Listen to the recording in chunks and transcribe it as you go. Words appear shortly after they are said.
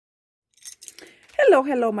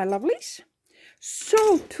Hello my lovelies.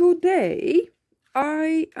 So today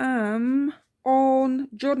I am on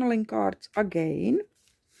journaling cards again.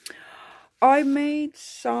 I made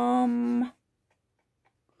some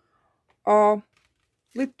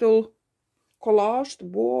little collaged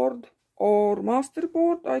board or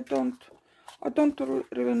masterboard. I don't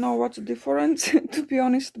really know what's the difference to be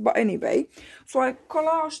honest, but anyway, so I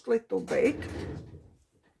collaged little bit.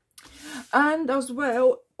 And as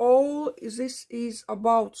well, all this is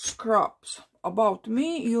about scraps, about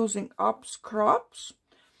me using up scraps.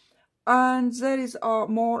 And there is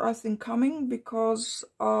more, I think, coming because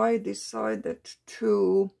I decided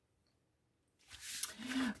to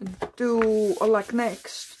do like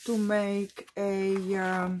next to make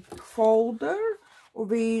a folder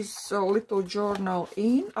with a little journal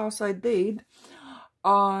in, as I did,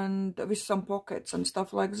 and with some pockets and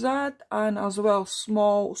stuff like that, and as well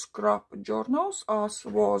small scrap journals as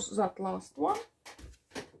was that last one,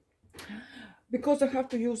 because I have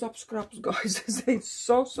to use up scraps, guys. There's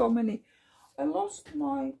so many. I lost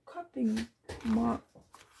my cutting mark.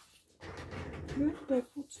 Where did I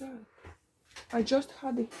put that? I just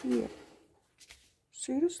had it here.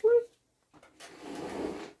 Seriously?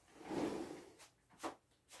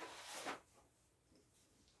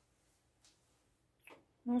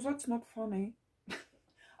 No, that's not funny.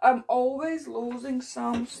 I'm always losing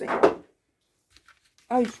something.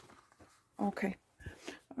 Okay.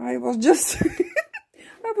 I was just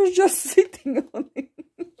I was just sitting on it.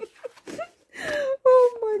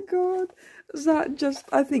 Oh my god. That just,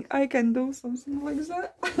 I think I can do something like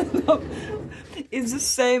that. No. It's the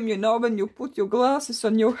same, you know, when you put your glasses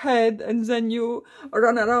on your head and then you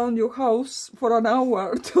run around your house for an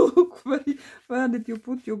hour to look where did you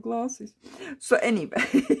put your glasses. So anyway,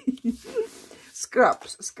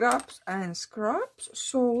 scraps.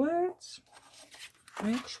 So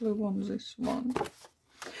I actually want this one.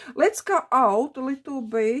 Let's cut out a little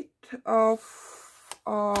bit of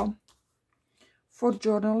for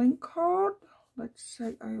journaling card. Let's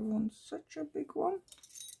say I want such a big one.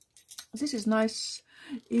 This is nice,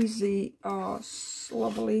 easy,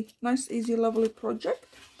 lovely project.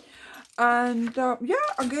 And yeah,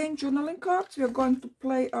 again, journaling cards. We are going to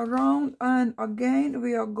play around, and again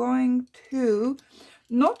we are going to,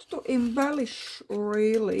 not to embellish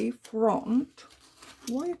really front.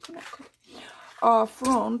 Why you cannot cut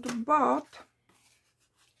front, but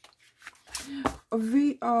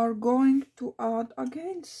we are going to add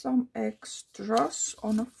again some extras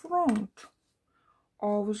on the front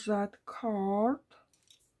of that card,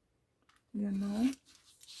 you know,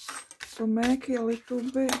 to make it a little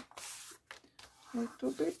bit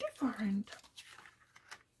different.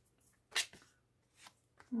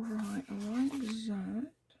 Right, like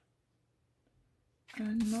that.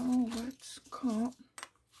 And now let's cut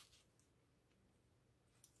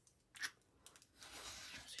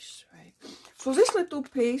this way. So this little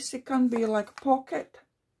piece, it can be like pocket,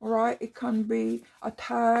 right? It can be a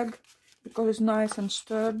tag because it's nice and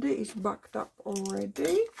sturdy. It's backed up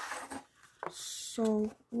already.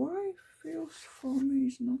 So why it feels for me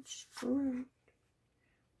it's not straight?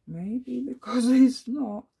 Maybe because it's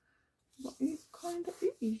not, but it kind of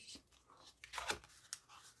is.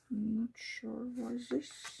 I'm not sure why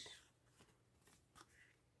this.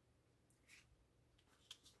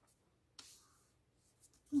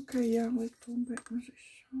 Okay, yeah, a little bit on this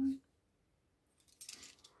side.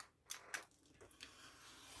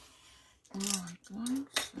 Right,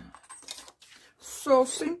 like that. So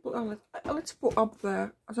simple. Let's put up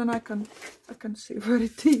there, then I can see where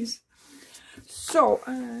it is. So,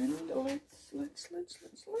 and let's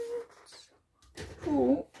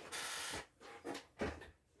put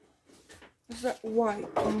that white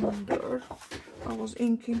under. I was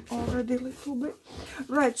inking already a little bit.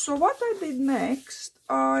 Right, so what I did next,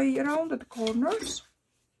 I rounded corners.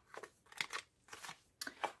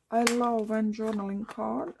 I love when journaling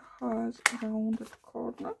card has rounded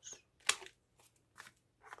corners.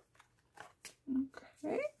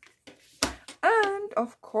 Okay. And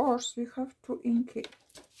of course we have to ink it.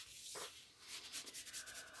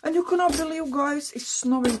 And you cannot believe, guys, it's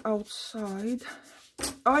snowing outside.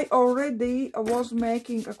 I already was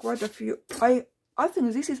making quite a few. I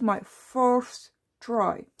think this is my first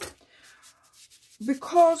try,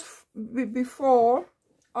 because before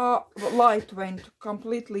light went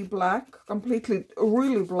completely black,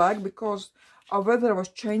 really black, because our weather was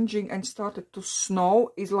changing and started to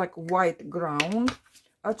snow. It's like white ground.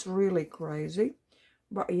 That's really crazy,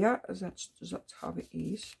 but yeah, that's how it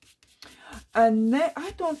is. And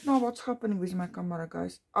I don't know what's happening with my camera,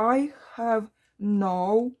 guys. I have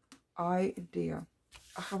no idea.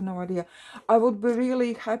 I have no idea. I would be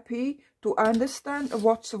really happy to understand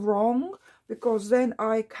what's wrong, because then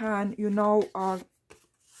I can, you know,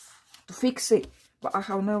 to fix it. But I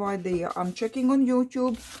have no idea. I'm checking on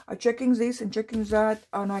YouTube, I'm checking this and checking that,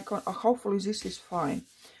 and I can, hopefully this is fine.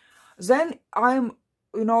 Then I'm,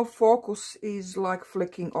 you know, focus is like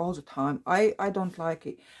flicking all the time. I don't like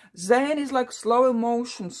it. Then it's like slow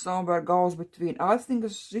motion somewhere goes between. I think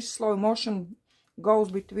this slow motion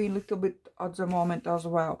goes between a little bit at the moment as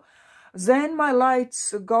well. Then my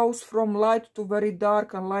lights goes from light to very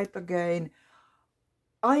dark and light again.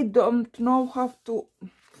 I don't know how to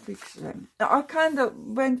fix them. I kind of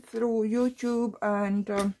went through YouTube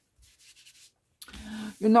and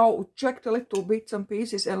you know, checked a little bits and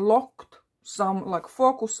pieces and locked some, like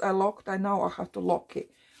focus I locked. I know I have to lock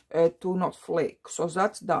it to not flick, so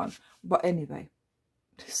that's done. But anyway,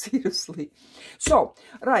 seriously. So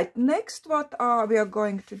right, next what we are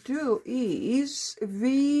going to do is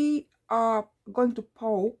we are going to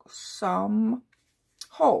poke some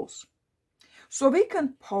holes. So we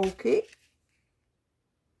can poke it,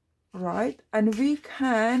 right, and we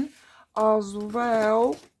can as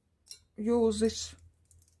well use this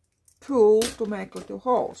tool to make little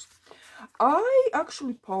holes. I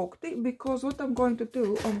actually poked it because what I'm going to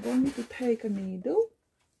do, I'm going to take a needle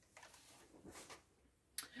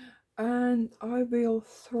and I will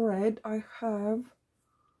thread. I have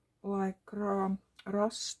like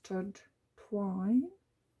rusted twine,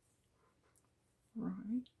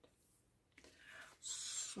 right?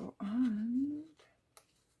 So, and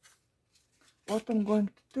what I'm going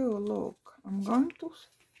to do, look, I'm going to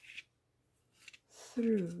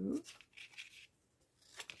through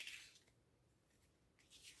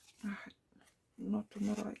not on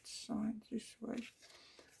the right side, this way,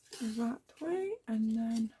 that way, and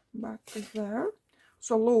then back there.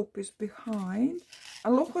 So loop is behind,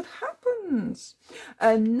 and look what happens.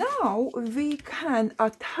 And now we can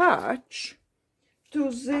attach to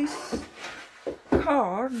this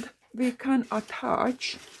card, we can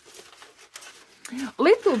attach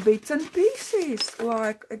little bits and pieces,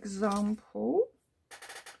 like example,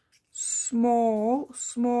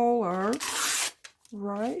 smaller,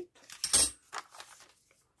 right,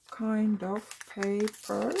 kind of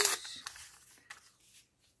papers.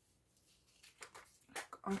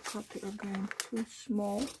 I cut it again too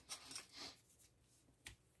small.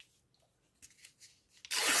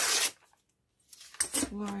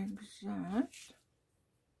 Like that.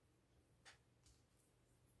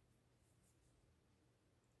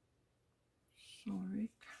 So we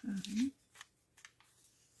can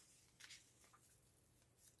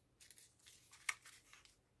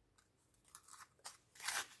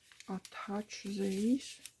attach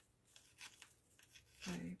these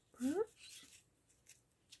papers.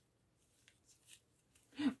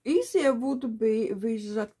 Easier would be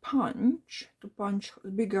with that punch, to punch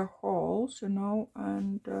bigger holes, you know,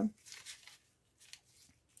 and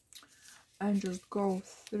just go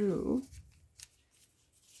through.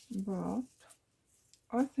 But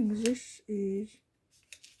I think this is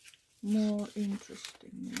more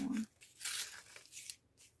interesting one.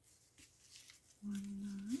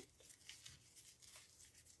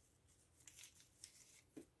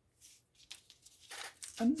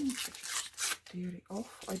 I'm going to just tear it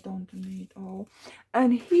off. I don't need all.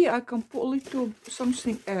 And here I can put a little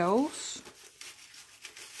something else.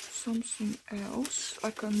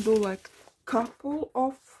 I can do like couple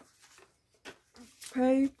of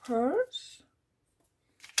papers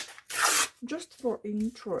just for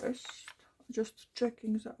interest. Just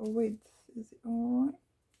checking the width. Is it alright?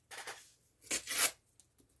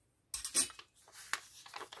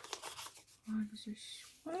 Like this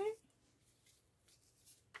way.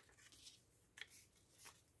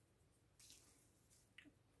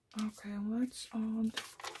 Okay, let's add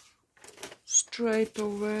straight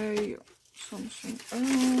away something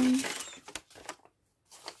else.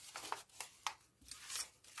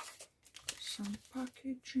 Some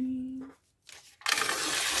packaging.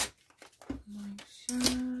 Like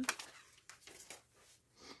that.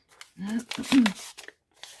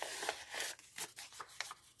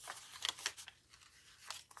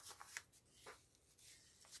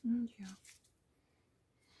 Yeah.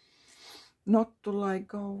 Not to like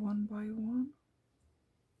go one by one.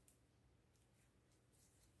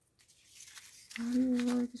 I really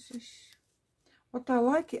like this. What I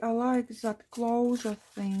like that closure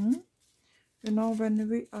thing. You know, when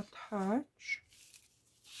we attach.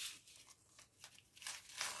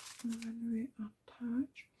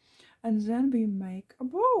 And then we make a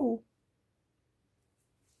bow.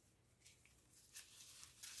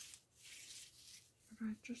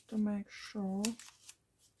 Right, just to make sure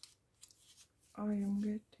I am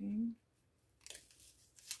getting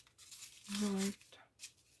right,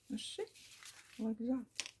 you see, like that.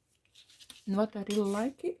 And what I really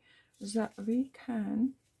like it is that we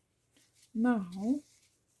can now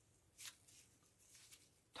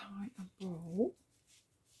tie a bow,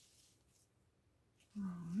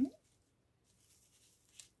 right?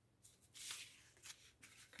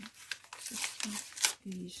 Okay. This one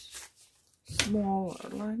is smaller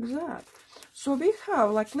like that. So we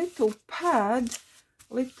have like little pad,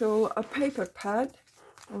 little paper pad,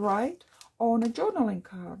 right, on a journaling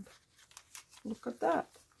card. Look at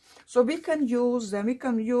that. So we can use them. We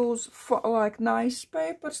can use for like nice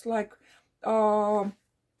papers, like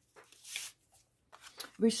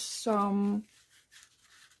with some,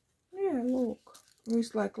 yeah, look,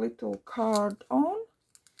 with like little card on,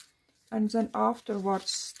 and then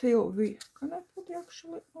afterwards still we can I put it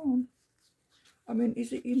actually on? I mean,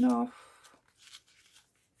 is it enough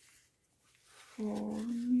for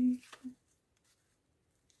me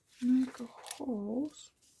to make a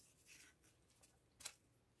holes?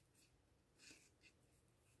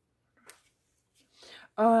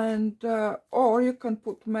 And or you can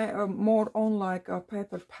put more on like a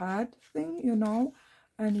paper pad thing, you know,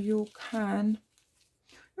 and you can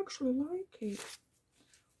actually like it.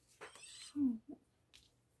 So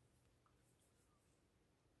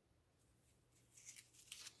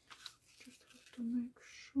just have to make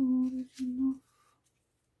sure it's enough.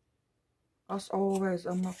 As always,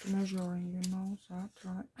 I'm not measuring, you know that,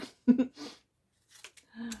 right?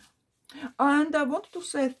 And I wanted to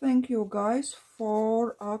say thank you guys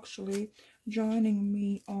for actually joining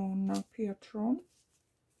me on Patreon.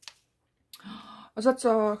 That's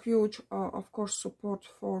a huge, of course, support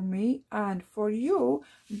for me and for you.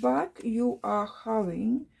 Back, you are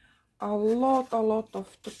having a lot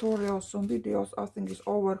of tutorials and videos. I think it's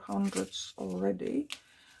over hundreds already.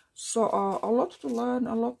 So a lot to learn,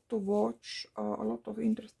 a lot to watch, a lot of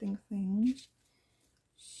interesting things.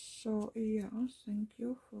 So yeah, thank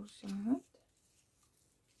you for that.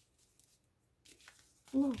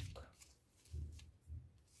 Look,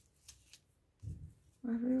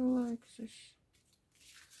 I really like this.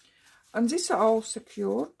 And these are all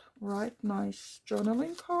secured, right? Nice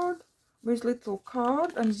journaling card with little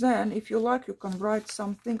card. And then if you like, you can write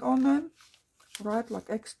something on them, right? Like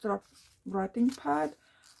extra writing pad.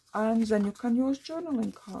 And then you can use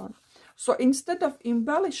journaling card. So instead of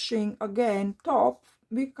embellishing again top,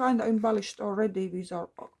 we kind of embellished already with our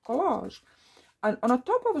collage. And on the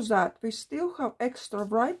top of that, we still have extra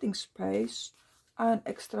writing space and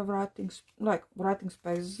extra writing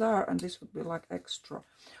space there, and this would be like extra.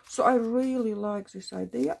 So I really like this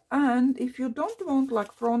idea. And if you don't want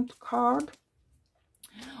like front card,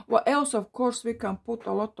 what else, of course, we can put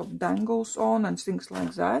a lot of dangles on and things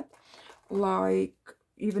like that. Like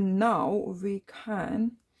even now we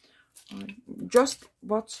can just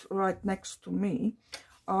what's right next to me.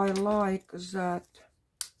 I like that,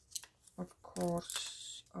 of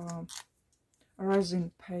course,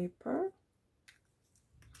 resin paper,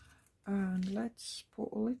 and let's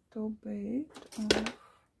put a little bit of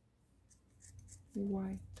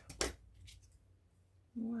white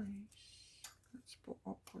lace. Let's put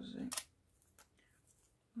opposite.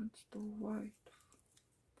 Let's do white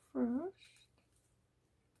first.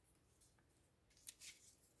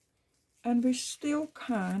 And we still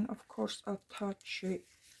can, of course, attach it.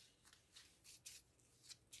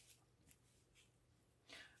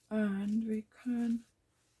 And we can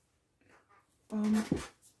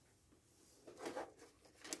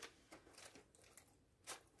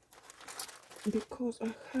because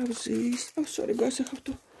I have these, oh sorry guys, I have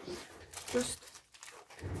to just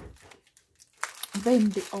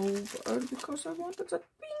bend it over because I wanted that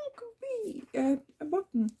pink a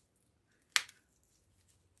button.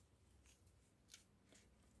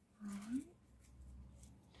 Right.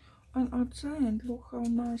 And at the end, look how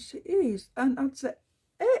nice it is. And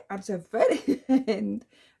at the very end,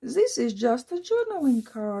 this is just a journaling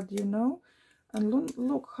card, you know. And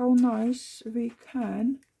look how nice we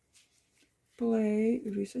can play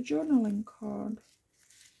with a journaling card.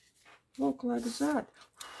 Look like that.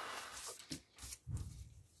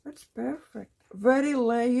 That's perfect. Very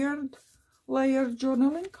layered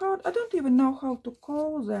journaling card. I don't even know how to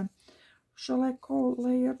call them. Shall I call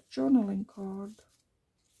layered journaling card?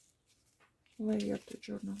 Layered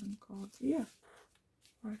journaling card. Yeah,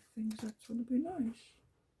 I think that would be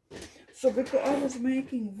nice. So because I was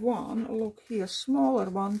making one, look here, smaller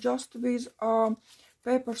one, just with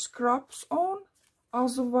paper scraps on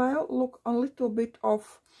as well. Look, a little bit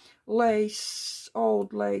of lace,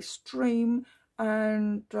 old lace trim,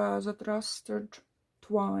 and that rusted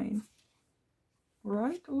twine.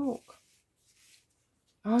 Right, look.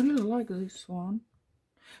 I really like this one.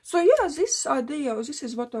 So yeah, this idea, this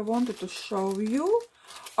is what I wanted to show you.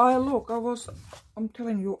 I'm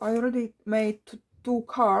telling you, I already made two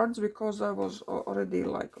cards because I was already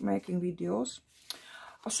like making videos.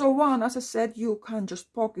 So one, as I said, you can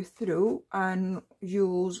just poke it through and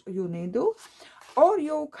use your needle, or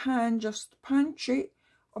you can just punch it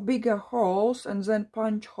bigger holes and then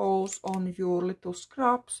punch holes on your little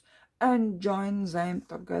scraps and join them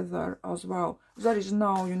together as well. There is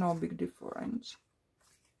no, you know, big difference.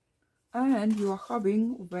 And you are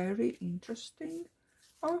having very interesting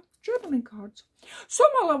journaling cards. So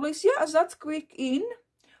my lovelies, yeah, that's quick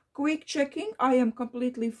checking. I am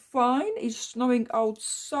completely fine. It's snowing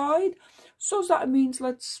outside, so that means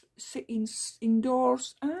let's sit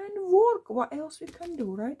indoors and work. What else we can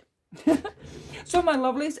do, right? So my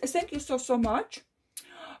lovelies, thank you so much.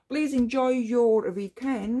 Please enjoy your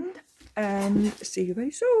weekend and see you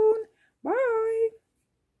very soon. Bye.